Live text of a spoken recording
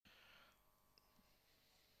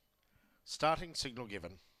Starting signal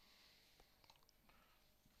given.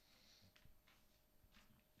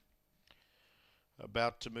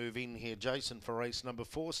 About to move in here, Jason, for race number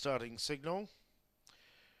 4, starting signal.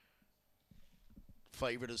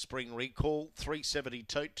 Favourite is Spring Recall, 370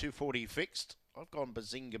 tote, 240 fixed. I've gone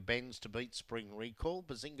Bazinga Benz to beat Spring Recall.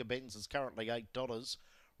 Bazinga Benz is currently $8,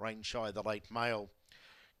 range shy the late mail.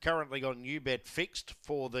 Currently got New Bet fixed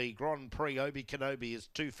for the Grand Prix. Obi Kenobi is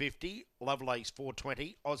 $2.50, Lovelace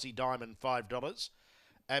 $4.20, Aussie Diamond $5,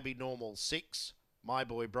 Abbey Normal $6, My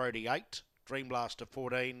Boy Brody $8, Dream Blaster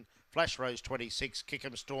 $14, Flash Rose $26,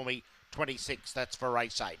 Kickham Stormy $26. That's for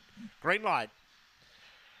race 8. Green light.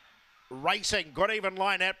 Racing, good even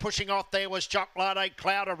line out, pushing off there was Chocolate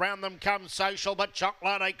Cloud. Around them comes Social, but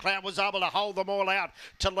Chocolate Cloud was able to hold them all out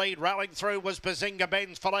to lead. Rallying through was Bazinga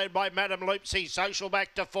Benz, followed by Madam Loopsy. Social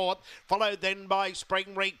back to 4th, followed then by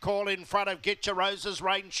Spring Recall in front of Get Your Roses,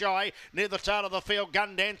 Rain Shy. Near the start of the field,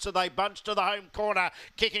 Gun Dancer, they bunched to the home corner,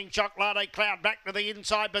 kicking Chocolate Cloud back to the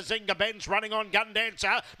inside. Bazinga Benz running on Gun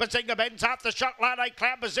Dancer. Bazinga Benz after Chocolate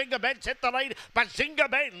Cloud. Bazinga Benz hit the lead.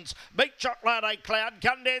 Bazinga Benz beat Chocolate Cloud.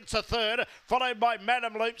 Gun Dancer 3rd. Followed by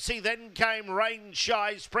Madam Loopsy, then came Rain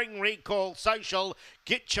Shy, Spring Recall, Social,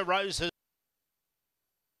 Get Your Roses.